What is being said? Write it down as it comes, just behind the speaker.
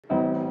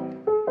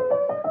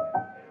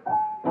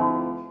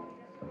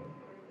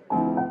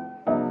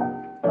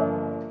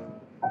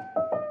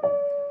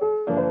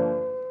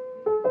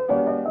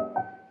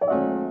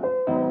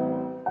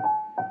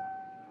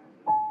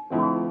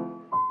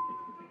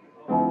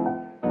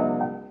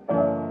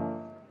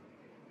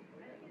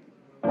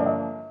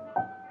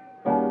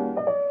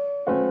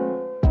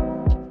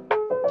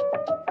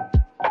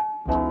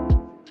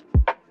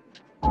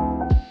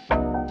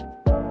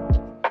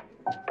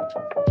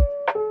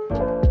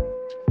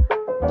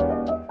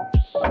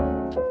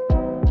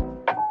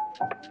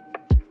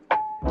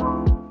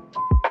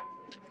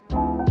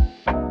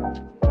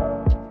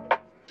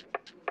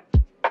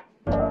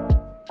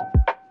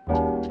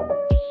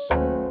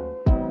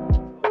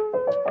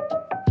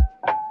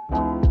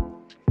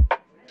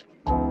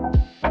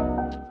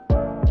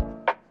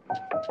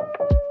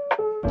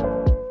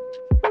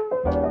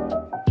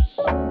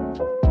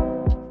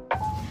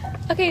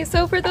Okay,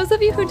 so for those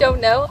of you who don't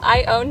know,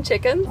 I own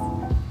chickens,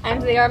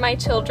 and they are my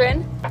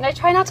children. And I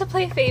try not to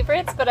play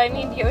favorites, but I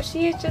mean,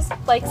 Yoshi just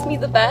likes me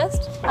the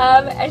best.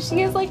 And she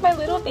is like my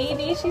little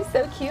baby. She's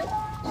so cute.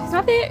 She's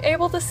not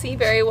able to see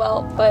very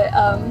well, but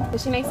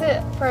she makes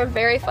it for a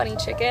very funny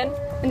chicken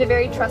and a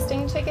very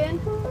trusting chicken.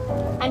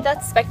 And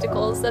that's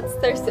Spectacles. That's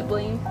their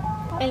sibling.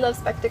 I love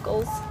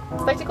Spectacles.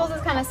 Spectacles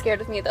is kind of scared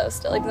of me though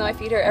still, even though I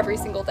feed her every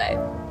single day.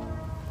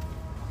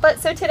 But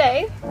so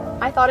today,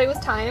 I thought it was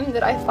time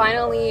that I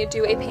finally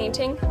do a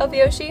painting of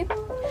Yoshi.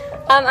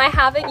 I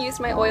haven't used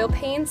my oil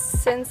paints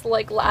since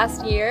like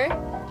last year,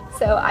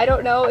 so I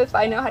don't know if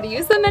I know how to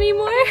use them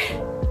anymore.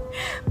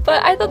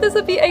 But I thought this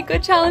would be a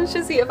good challenge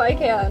to see if I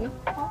can.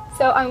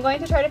 So I'm going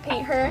to try to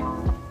paint her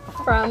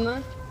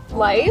from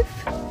life,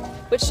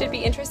 which should be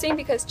interesting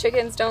because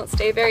chickens don't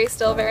stay very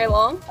still very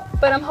long.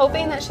 But I'm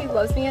hoping that she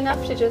loves me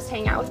enough to just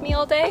hang out with me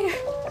all day.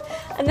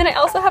 And then I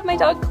also have my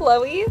dog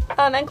Chloe,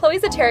 and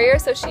Chloe's a terrier,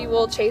 so she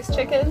will chase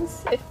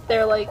chickens if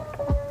they're like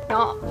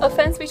not a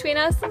fence between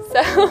us.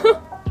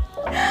 So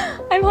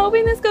I'm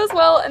hoping this goes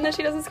well and that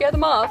she doesn't scare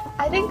them off.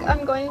 I think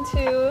I'm going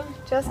to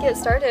just get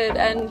started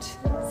and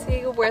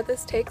see where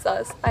this takes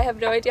us. I have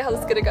no idea how this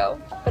is gonna go,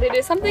 but it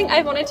is something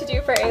I've wanted to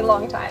do for a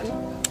long time.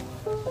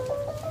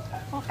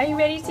 Are you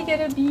ready to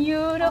get a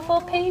beautiful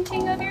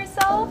painting of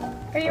yourself?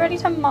 Are you ready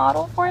to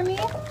model for me?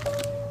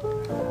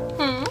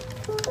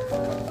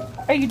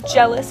 Are you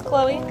jealous,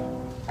 Chloe?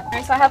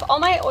 Alright, so I have all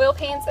my oil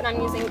paints and I'm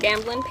using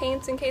Gamblin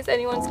paints in case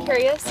anyone's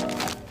curious.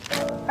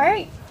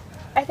 Alright,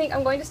 I think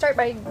I'm going to start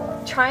by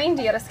trying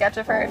to get a sketch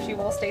of her if she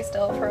will stay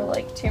still for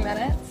like 2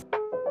 minutes.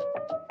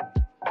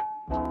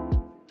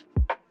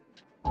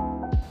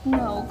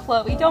 No,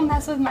 Chloe, don't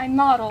mess with my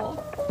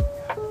model.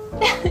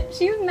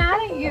 She's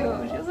mad at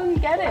you. She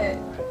doesn't get it.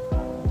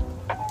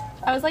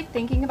 I was like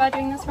thinking about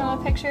doing this from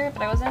a picture,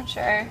 but I wasn't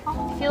sure.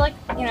 I feel like,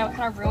 you know, it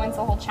kind of ruins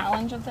the whole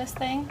challenge of this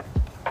thing.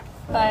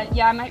 But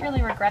yeah, I might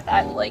really regret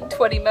that in like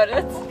 20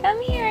 minutes.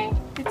 Come here.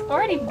 It's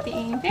already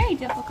being very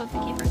difficult to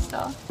keep her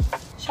still.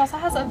 She also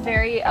has a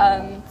very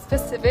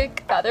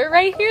specific feather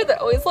right here that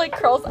always like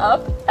curls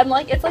up and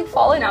like it's like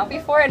fallen out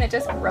before and it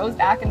just grows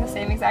back in the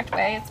same exact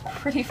way. It's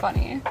pretty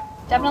funny.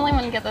 Definitely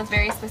want to get those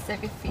very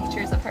specific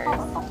features of hers.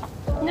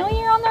 No,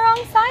 you're on the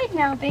wrong side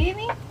now,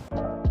 baby.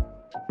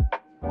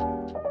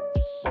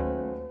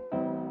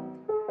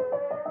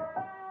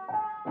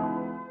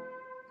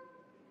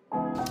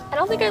 I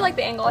don't think I like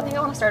the angle. I think I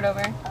want to start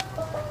over.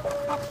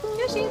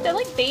 Yoshi, they're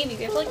like babies.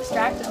 You have to like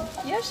distract them.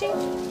 Yoshi.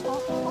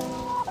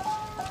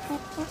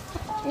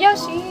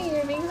 Yoshi,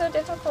 you're being so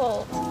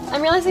difficult.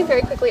 I'm realizing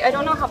very quickly, I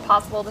don't know how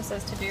possible this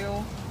is to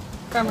do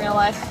from real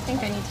life. I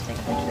think I need to take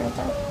a picture of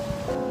her.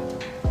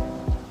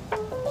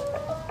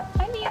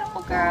 Hi,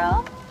 beautiful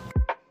girl.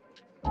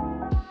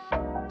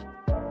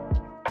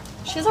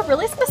 She has a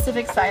really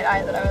specific side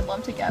eye that I would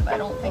love to get, but I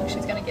don't think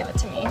she's gonna give it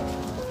to me.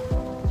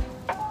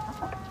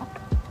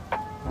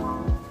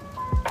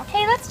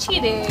 Okay, that's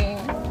cheating.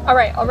 All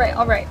right.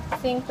 I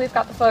think we've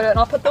got the photo, and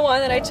I'll put the one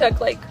that I took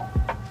like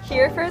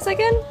here for a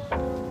second.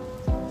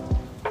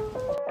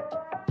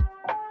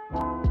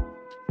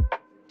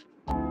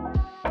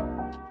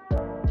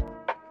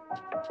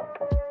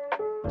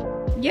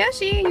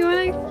 Yoshi, you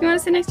wanna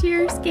sit next to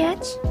your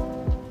sketch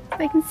so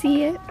I can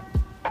see it?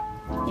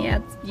 Yeah,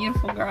 it's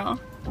beautiful, girl.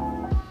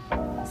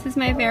 This is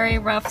my very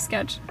rough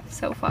sketch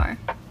so far.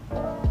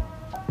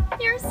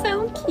 You're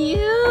so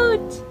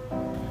cute.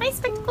 Hi,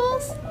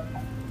 Spectacles.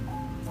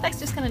 Specs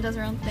just kind of does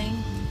her own thing.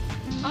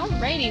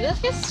 Alrighty,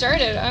 let's get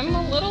started. I'm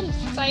a little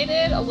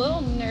excited, a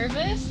little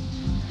nervous.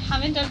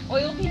 Haven't done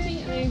oil painting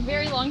in a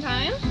very long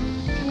time.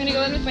 I'm gonna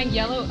go in with my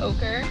yellow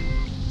ochre.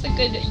 It's a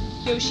good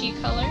Yoshi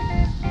color.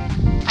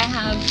 I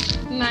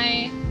have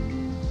my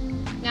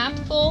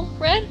naphtha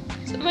red.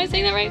 Am I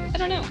saying that right? I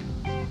don't know.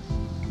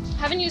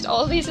 I haven't used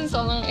all of these in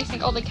so long. I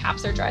think all the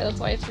caps are dry. That's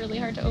why it's really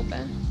hard to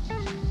open.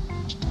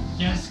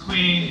 Yes,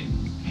 queen.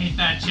 Hate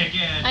that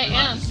chicken. I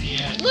am. See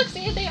it. Look,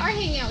 see, they are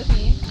hanging out with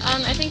me.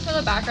 I think for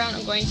the background,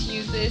 I'm going to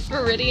use this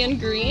Viridian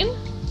Green.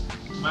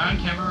 Am I on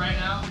camera right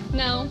now?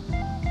 No.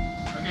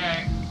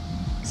 Okay.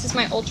 This is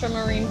my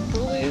ultramarine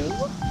blue.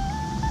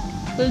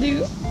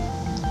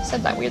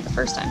 Said that weird the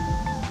first time.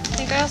 I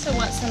think I also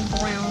want some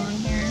brown on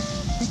here.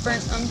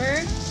 Burnt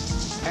umber,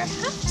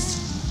 perhaps.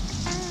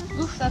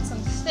 Oof, that's some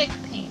thick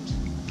paint.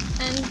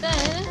 And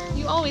then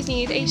you always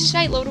need a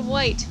shite load of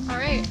white. All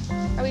right,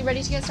 are we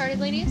ready to get started,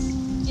 ladies?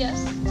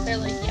 Yes. They're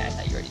like, yeah, I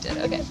thought you already did.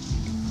 Okay.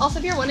 Also,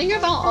 if you're wondering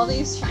about all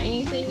these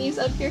shiny thingies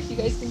up here, so you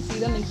guys can see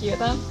them and hear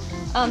them,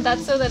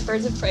 that's so that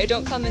birds of prey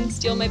don't come and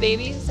steal my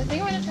babies. I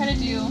think I'm gonna try to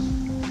do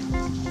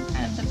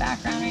kind of the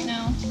background right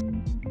now.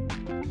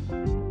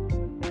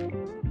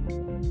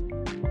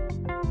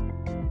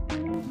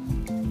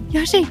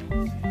 Yoshi!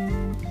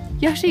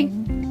 Yoshi!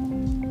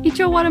 Eat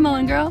your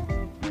watermelon, girl!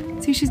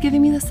 See, she's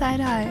giving me the side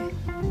eye.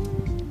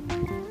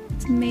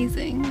 It's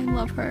amazing. I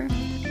love her.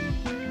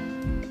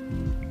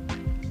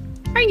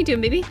 How are you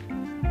doing, baby?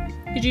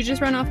 Did you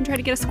just run off and try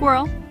to get a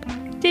squirrel?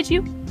 Did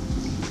you?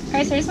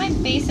 Alright, so here's my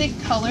basic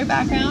color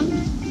background.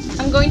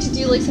 I'm going to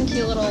do like some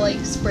cute little like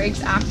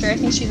sprigs after I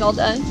think she's all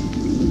done.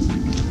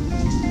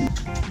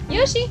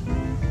 Yoshi!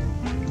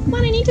 Come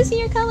on, I need to see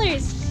your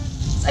colors.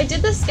 So I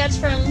did this sketch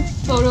from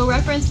photo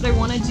reference, but I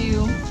want to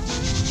do...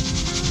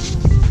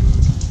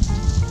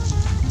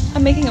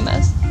 I'm making a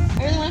mess.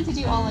 I really wanted to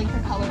do all like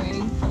her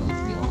coloring from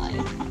real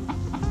life.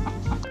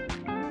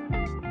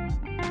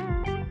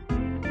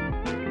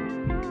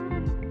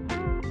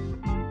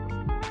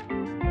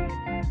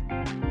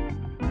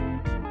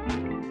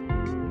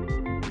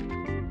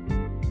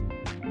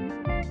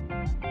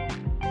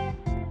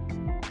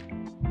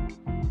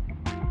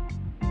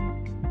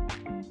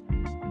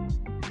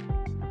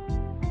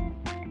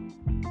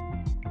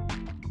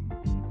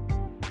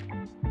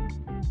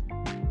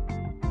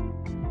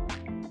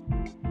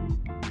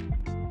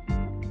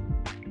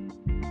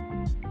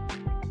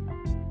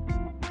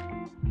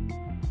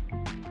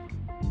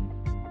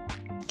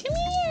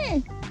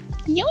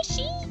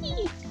 Yoshi!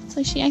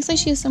 So she acts like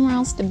she has somewhere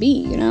else to be,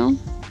 you know?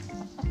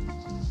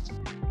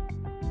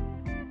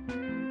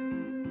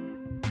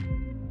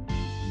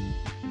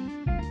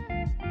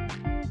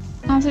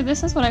 Honestly,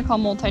 this is what I call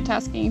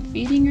multitasking.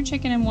 Feeding your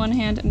chicken in one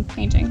hand and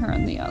painting her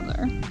in the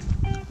other.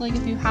 Like,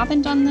 if you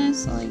haven't done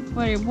this, like,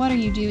 what are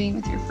you doing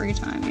with your free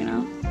time, you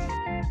know?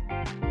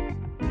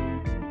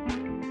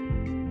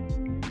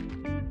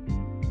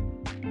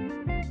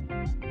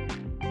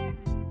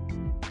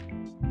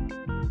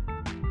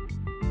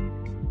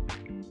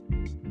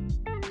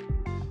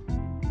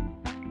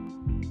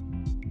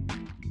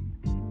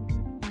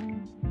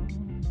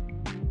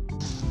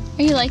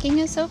 Are you liking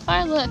it so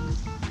far? Look.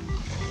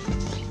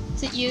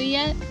 Is it you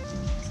yet?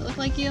 Does it look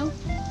like you?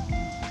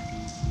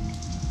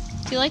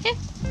 Do you like it?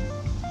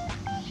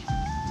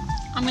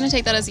 I'm gonna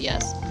take that as a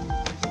yes.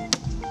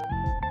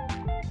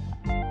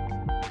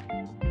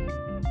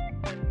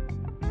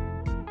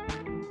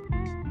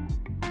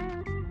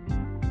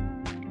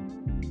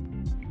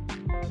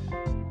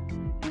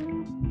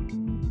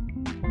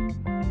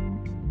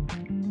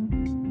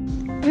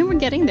 I mean, we're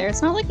getting there.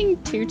 It's not looking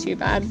too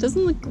bad. It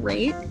doesn't look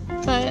great,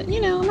 but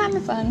you know, I'm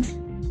having fun.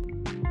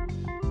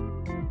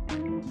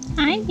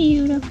 Hi,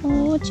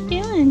 beautiful. What you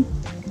doing?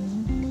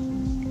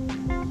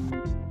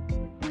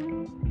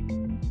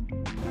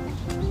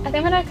 I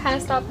think I'm gonna kind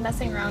of stop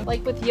messing around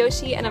like with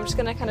Yoshi, and I'm just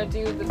gonna kind of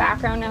do the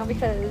background now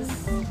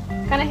because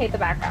I kind of hate the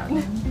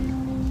background.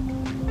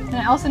 And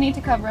I also need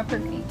to cover up her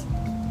feet.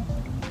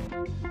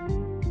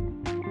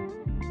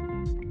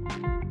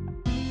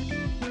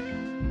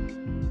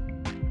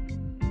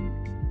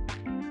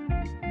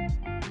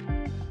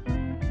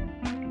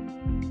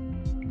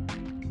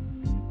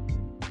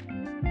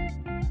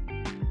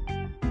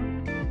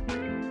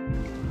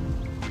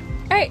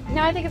 Alright,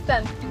 now I think it's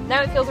done.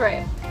 Now it feels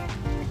right.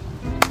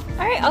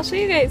 Alright, I'll show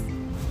you guys.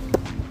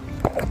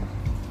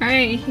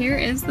 Alright, here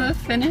is the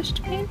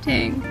finished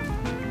painting.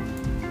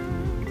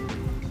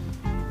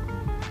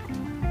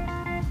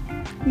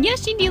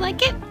 Yoshi, do you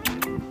like it?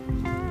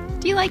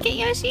 Do you like it,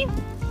 Yoshi?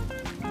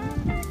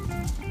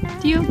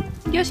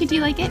 Yoshi, do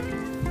you like it?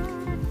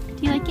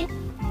 Do you like it?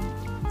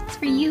 It's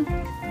for you.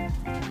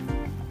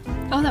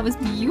 Oh, that was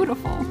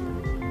beautiful.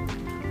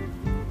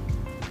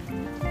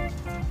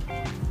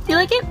 Do you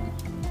like it?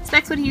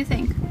 Specs, what do you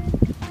think?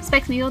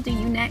 Specs, maybe I'll do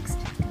you next.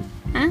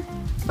 Huh?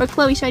 Or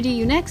Chloe, should I do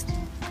you next?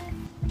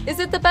 Is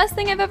it the best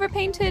thing I've ever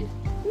painted?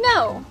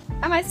 No.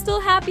 Am I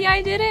still happy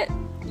I did it?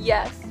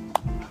 Yes.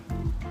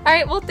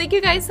 Alright, well thank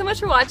you guys so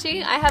much for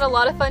watching. I had a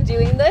lot of fun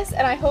doing this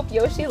and I hope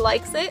Yoshi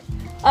likes it.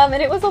 And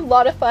it was a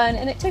lot of fun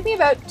and it took me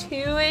about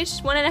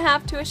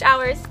 2-ish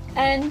hours.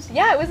 And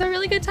yeah, it was a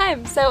really good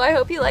time. So I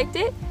hope you liked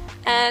it.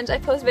 And I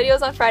post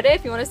videos on Friday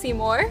if you want to see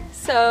more.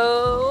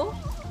 So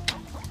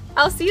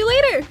I'll see you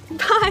later.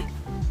 Bye.